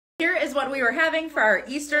Here is what we were having for our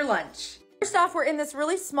Easter lunch. First off, we're in this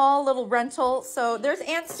really small little rental. So there's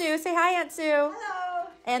Aunt Sue. Say hi, Aunt Sue. Hello.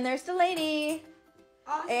 And there's Delaney.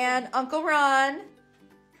 Awesome. And Uncle Ron.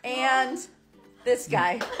 And this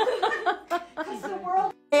guy.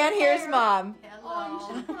 And here's Mom.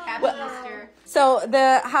 Hello. Happy Easter. So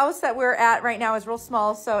the house that we're at right now is real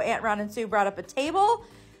small. So Aunt Ron and Sue brought up a table.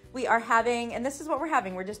 We are having, and this is what we're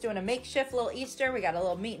having. We're just doing a makeshift little Easter. We got a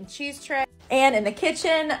little meat and cheese tray. And in the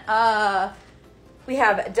kitchen, we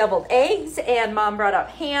have deviled eggs, and Mom brought up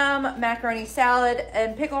ham, macaroni salad,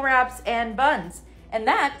 and pickle wraps, and buns. And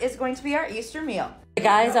that is going to be our Easter meal. The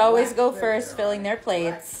guys always go first, filling their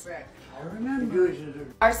plates. I remember.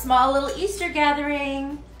 Our small little Easter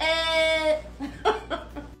gathering.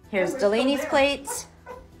 Here's Delaney's plate.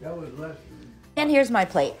 That was less than And here's my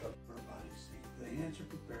plate. our bodies. The hands are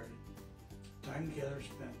prepared. Time together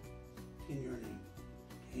spent in your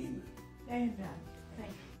name. Amen.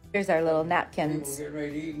 Here's our little People napkins. get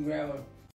ready to eat and grab a